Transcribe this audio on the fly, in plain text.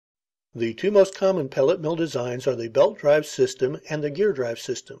The two most common pellet mill designs are the belt drive system and the gear drive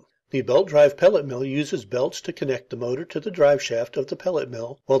system. The belt drive pellet mill uses belts to connect the motor to the drive shaft of the pellet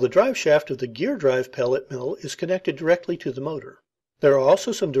mill, while the drive shaft of the gear drive pellet mill is connected directly to the motor. There are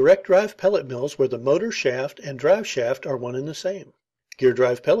also some direct drive pellet mills where the motor shaft and drive shaft are one and the same. Gear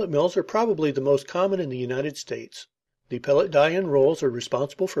drive pellet mills are probably the most common in the United States. The pellet die and rolls are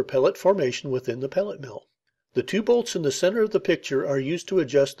responsible for pellet formation within the pellet mill. The two bolts in the center of the picture are used to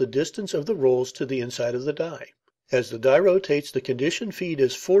adjust the distance of the rolls to the inside of the die. As the die rotates, the conditioned feed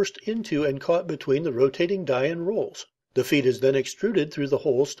is forced into and caught between the rotating die and rolls. The feed is then extruded through the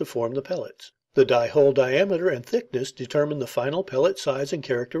holes to form the pellets. The die hole diameter and thickness determine the final pellet size and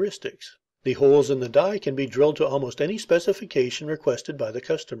characteristics. The holes in the die can be drilled to almost any specification requested by the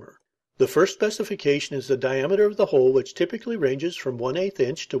customer. The first specification is the diameter of the hole, which typically ranges from 1/8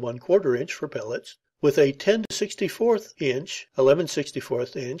 inch to 1/4 inch for pellets, with a 10 to 64 inch,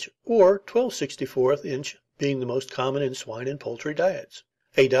 11/64 inch, or 12/64 inch being the most common in swine and poultry diets.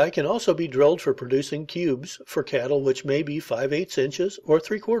 A die can also be drilled for producing cubes for cattle, which may be 5/8 inches or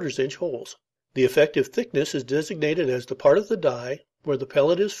 3/4 inch holes. The effective thickness is designated as the part of the die where the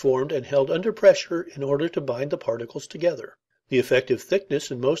pellet is formed and held under pressure in order to bind the particles together. The effective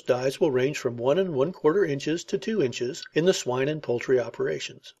thickness in most dies will range from 1 1/4 inches to 2 inches in the swine and poultry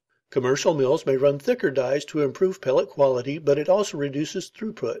operations. Commercial mills may run thicker dies to improve pellet quality, but it also reduces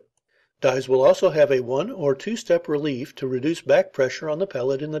throughput. Dies will also have a 1 or 2-step relief to reduce back pressure on the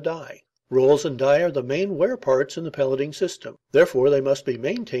pellet in the die. Rolls and die are the main wear parts in the pelleting system. Therefore, they must be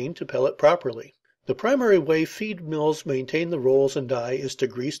maintained to pellet properly. The primary way feed mills maintain the rolls and die is to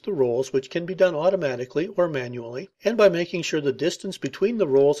grease the rolls, which can be done automatically or manually, and by making sure the distance between the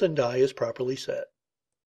rolls and die is properly set.